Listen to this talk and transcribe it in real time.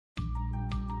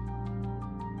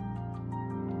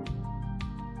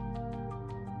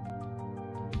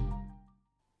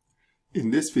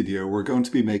In this video, we're going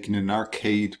to be making an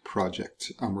arcade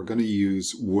project, and we're going to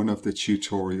use one of the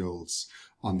tutorials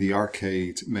on the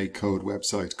arcade MakeCode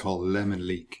website called Lemon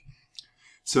Leak.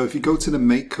 So if you go to the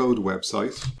MakeCode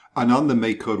website, and on the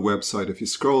MakeCode website, if you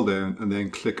scroll down and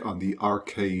then click on the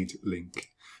arcade link,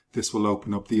 this will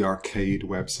open up the arcade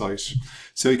website.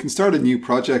 So you can start a new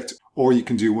project, or you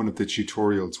can do one of the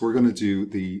tutorials. We're going to do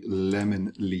the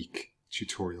Lemon Leak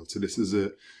tutorial. So this is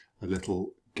a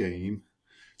little game.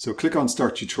 So click on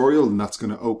Start Tutorial, and that's going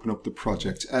to open up the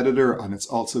project editor, and it's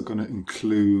also going to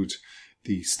include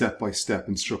the step-by-step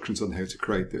instructions on how to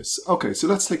create this. Okay, so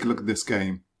let's take a look at this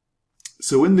game.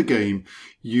 So in the game,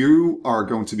 you are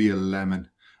going to be a lemon,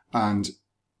 and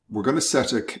we're going to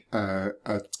set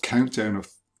a countdown of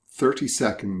 30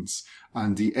 seconds,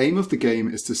 and the aim of the game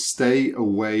is to stay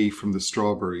away from the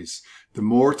strawberries. The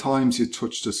more times you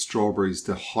touch the strawberries,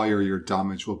 the higher your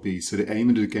damage will be. So the aim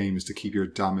of the game is to keep your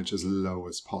damage as low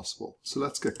as possible. So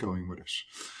let's get going with it.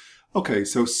 Okay,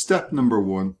 so step number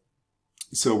one.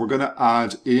 So we're going to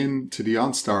add in to the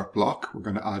onStart block, we're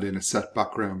going to add in a set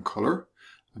background color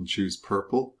and choose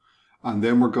purple. And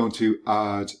then we're going to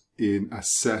add in a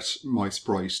set my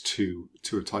sprite to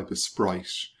a type of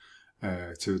sprite,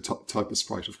 type of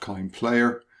sprite of kind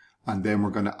player. And then we're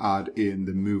going to add in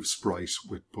the move sprite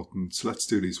with buttons. So let's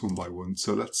do these one by one.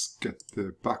 So let's get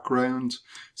the background.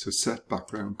 So set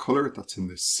background color, that's in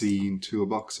the scene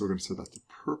toolbox. So we're going to set that to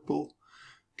purple.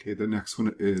 Okay, the next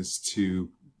one is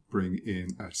to bring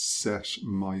in a set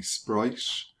my sprite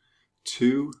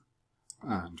to,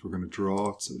 and we're going to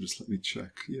draw it. So just let me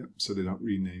check. Yeah, so they don't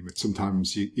rename it.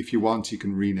 Sometimes if you want, you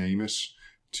can rename it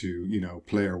to, you know,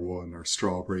 player one or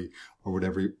strawberry or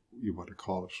whatever you want to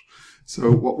call it.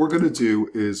 So what we're going to do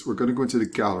is we're going to go into the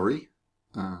gallery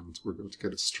and we're going to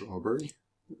get a strawberry.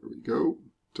 There we go.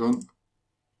 Done.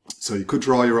 So you could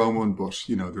draw your own one, but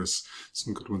you know, there's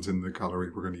some good ones in the gallery.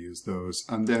 We're going to use those.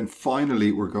 And then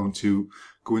finally, we're going to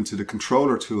go into the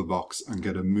controller toolbox and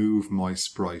get a move my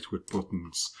sprite with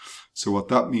buttons. So what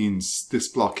that means, this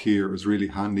block here is really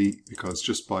handy because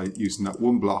just by using that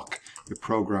one block, it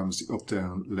programs the up,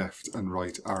 down, left and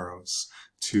right arrows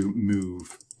to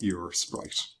move your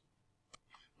sprite.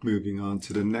 Moving on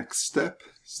to the next step,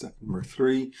 step number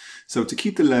 3. So to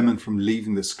keep the lemon from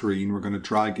leaving the screen, we're going to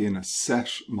drag in a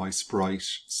set my sprite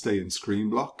stay in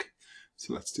screen block.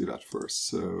 So let's do that first.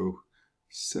 So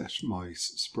set my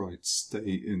sprite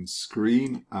stay in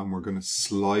screen, and we're going to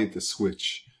slide the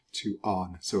switch to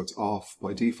on. So it's off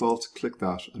by default. Click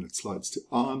that and it slides to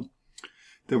on.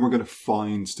 Then we're going to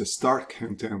find the start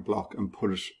countdown block and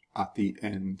put it at the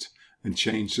end and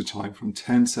change the time from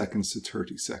 10 seconds to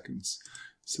 30 seconds.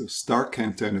 So start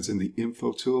countdown is in the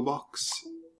info toolbox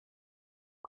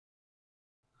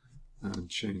and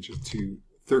change it to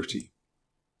 30.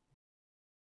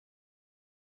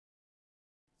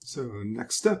 So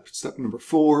next step, step number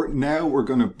 4. Now we're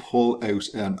going to pull out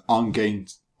an on-game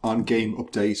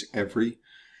update every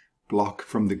block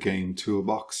from the game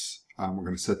toolbox. And we're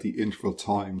going to set the interval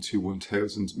time to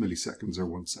 1000 milliseconds or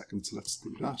 1 second. So let's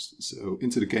do that. So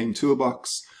into the game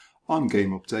toolbox, on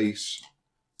game update.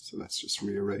 So let's just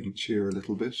rearrange here a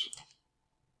little bit.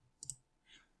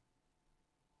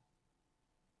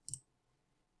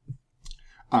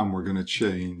 And we're going to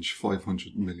change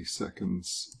 500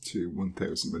 milliseconds to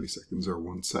 1000 milliseconds or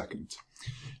 1 second.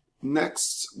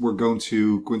 Next, we're going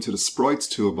to go into the sprites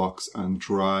toolbox and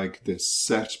drag this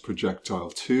set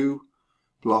projectile to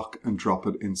block and drop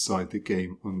it inside the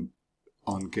game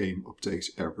on game update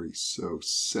every. So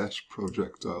set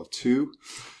projectile to.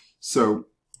 So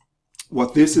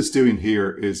what this is doing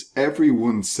here is every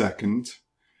 1 second,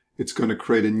 it's going to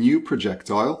create a new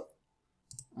projectile,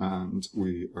 and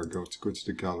we are going to go to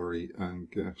the gallery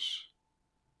and get,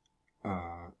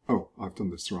 oh, I've done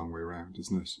this the wrong way around,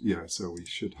 isn't it? Yeah, so we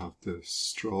should have the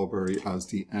strawberry as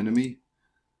the enemy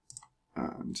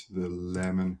and the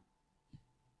lemon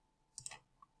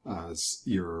as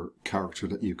your character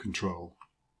that you control.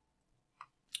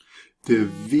 The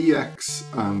VX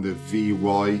and the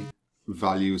VY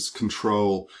values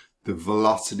control the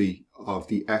velocity of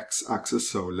the x-axis,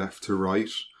 so left to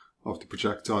right of the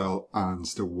projectile, and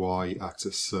the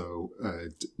y-axis, so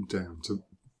down to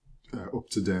up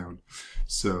to down.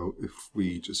 So if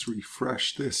we just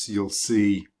refresh this, you'll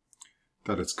see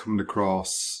that it's coming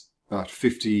across at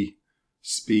 50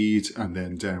 speed and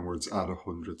then downwards at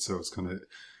 100. So it's kind of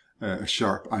a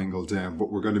sharp angle down,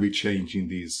 but we're going to be changing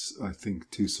these, I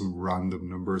think, to some random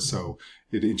numbers. So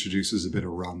it introduces a bit of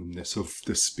randomness of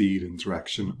the speed and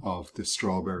direction of the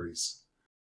strawberries.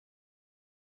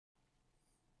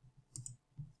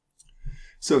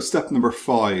 So step number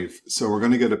 5. So we're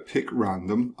going to get a pick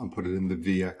random and put it in the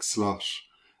VX slot.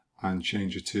 and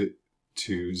change it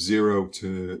to 0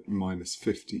 to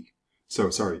 -50. So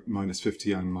sorry,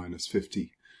 -50 and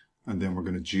 -50. And then we're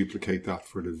going to duplicate that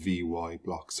for the VY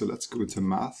block. So let's go into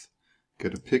math,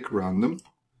 get a pick random.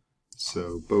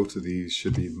 So both of these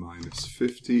should be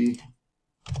 -50.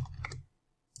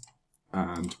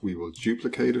 And we will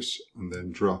duplicate it and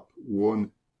then drop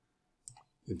 1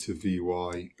 into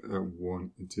VY and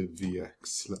 1 into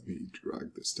VX. Let me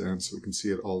drag this down so we can see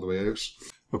it all the way out.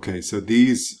 Okay, so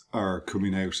these are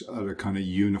coming out at a kind of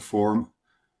uniform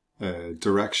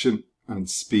direction and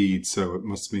speed, so it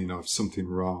must mean I have something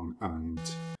wrong. And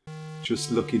just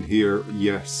looking here,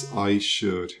 yes, I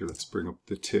should. Here, let's bring up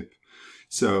the tip.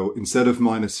 So instead of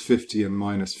 -50 and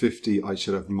 -50, I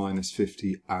should have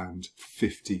 -50 and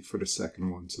 50 for the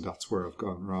second one. So that's where I've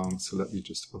gone wrong. So let me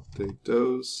just update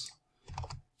those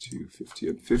to 50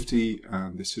 and 50,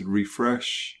 and this should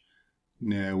refresh.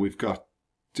 Now we've got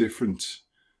different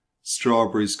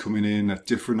strawberries coming in at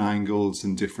different angles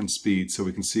and different speeds. So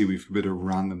we can see we've a bit of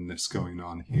randomness going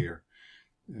on here.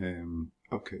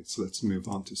 Okay, so let's move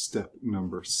on to step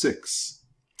number 6.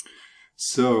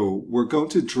 So we're going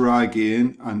to drag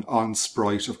in an on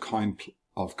sprite of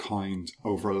kind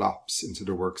overlaps into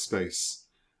the workspace.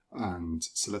 And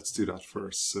so let's do that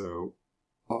first. So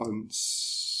on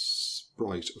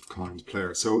sprite of kind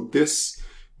player. So this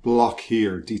block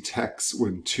here detects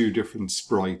when two different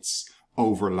sprites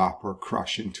overlap or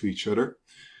crash into each other.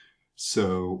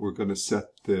 So we're going to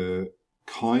set the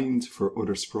kind for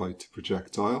other sprite to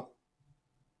projectile.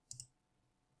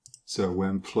 So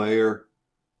when player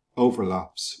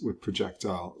overlaps with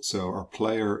projectile. So our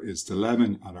player is the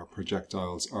lemon and our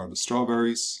projectiles are the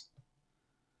strawberries.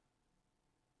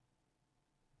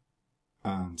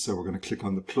 And so we're going to click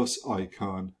on the plus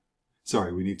icon.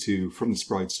 Sorry, we need to, from the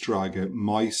sprites, drag a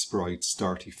my sprite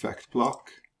start effect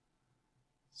block.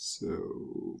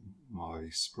 So my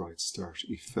sprite start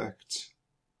effect.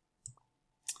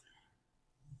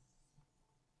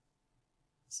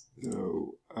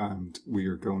 So, and we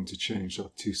are going to change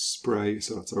that to spray.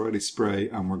 So it's already spray,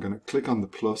 and we're going to click on the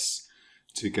plus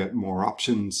to get more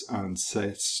options and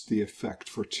set the effect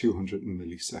for 200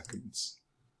 milliseconds.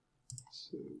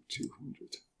 So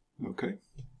 200. Okay.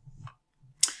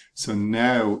 So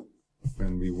now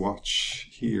when we watch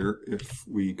here, if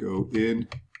we go in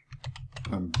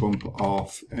and bump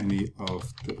off any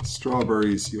of the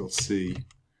strawberries, you'll see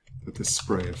that the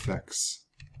spray effects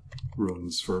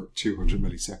runs for 200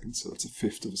 milliseconds, so that's a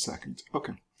fifth of a second.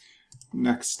 Okay,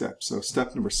 next step. So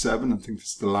step number 7, I think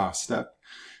this is the last step.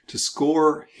 To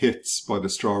score hits by the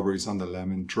strawberries on the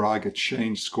lemon, drag a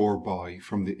change score by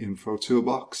from the info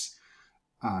toolbox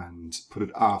and put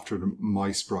it after the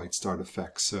my sprite start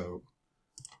effect. So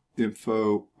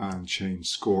info and change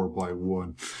score by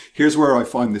 1. Here's where I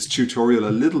find this tutorial a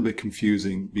little bit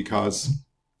confusing, because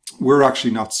we're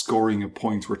actually not scoring a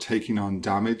point, we're taking on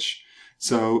damage.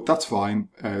 So that's fine.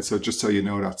 So just so you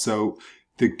know that. So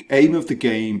the aim of the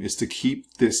game is to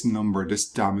keep this number, this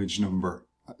damage number,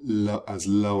 as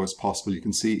low as possible. You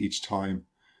can see each time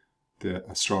the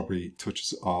strawberry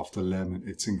touches off the lemon,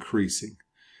 it's increasing.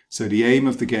 So the aim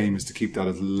of the game is to keep that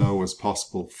as low as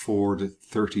possible for the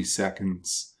 30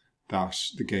 seconds that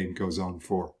the game goes on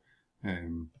for.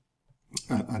 And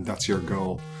that's your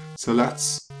goal. So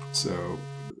let's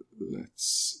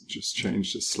just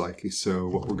change this slightly. So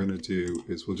what we're going to do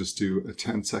is we'll just do a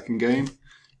 10-second game,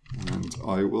 and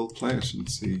I will play it and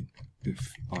see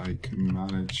if I can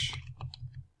manage.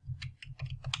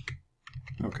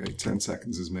 Okay, 10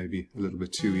 seconds is maybe a little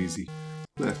bit too easy.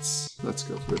 Let's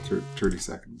go for 30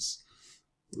 seconds.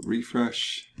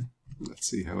 Refresh. Let's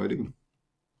see how I do.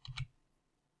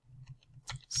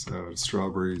 So the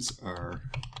strawberries are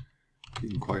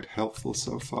being quite helpful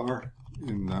so far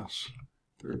in that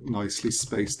they're nicely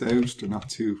spaced out, they're not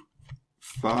too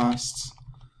fast.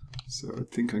 So I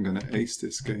think I'm going to ace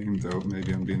this game, though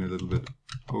maybe I'm being a little bit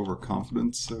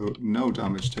overconfident. So no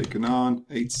damage taken on,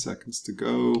 8 seconds to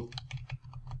go.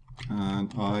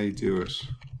 Can I do it?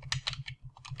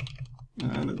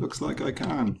 And it looks like I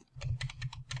can.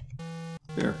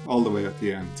 There, all the way at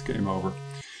the end, game over.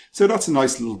 So that's a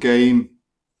nice little game.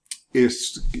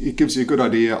 It gives you a good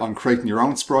idea on creating your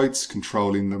own sprites,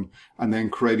 controlling them, and then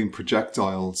creating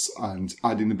projectiles and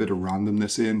adding a bit of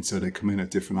randomness in so they come in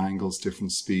at different angles,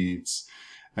 different speeds.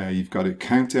 You've got a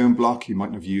countdown block. You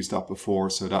mightn't have used that before,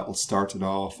 so that will start it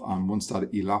off. And once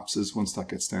that elapses, once that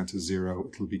gets down to 0,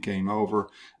 it'll be game over.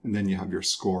 And then you have your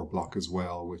score block as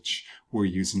well, which we're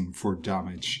using for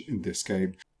damage in this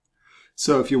game.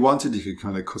 So if you wanted, you could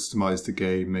kind of customize the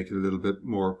game, make it a little bit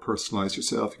more personalized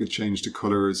yourself. You could change the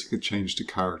colors, you could change the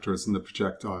characters and the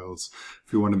projectiles.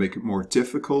 If you want to make it more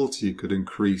difficult, you could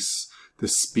increase the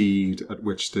speed at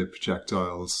which the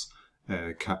projectiles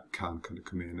can kind of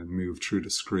come in and move through the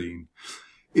screen.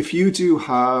 If you do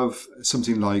have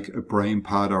something like a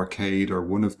BrainPad Arcade or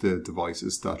one of the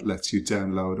devices that lets you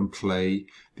download and play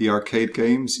the arcade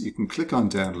games, you can click on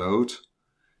download,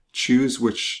 choose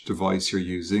which device you're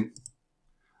using,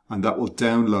 and that will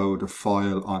download a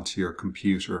file onto your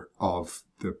computer of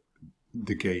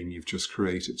the game you've just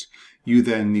created. You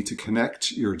then need to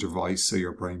connect your device, so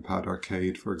your BrainPad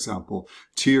Arcade, for example,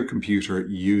 to your computer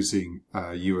using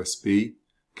a USB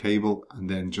cable, and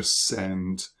then just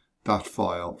send that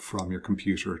file from your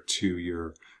computer to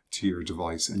your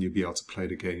device, and you'll be able to play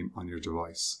the game on your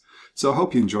device. So I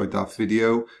hope you enjoyed that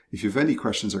video. If you have any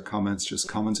questions or comments, just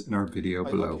comment in our video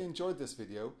below. I hope you enjoyed this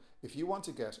video. If you want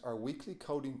to get our weekly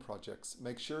coding projects,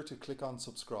 make sure to click on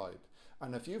subscribe.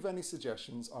 And if you have any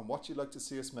suggestions on what you'd like to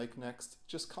see us make next,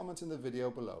 just comment in the video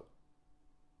below.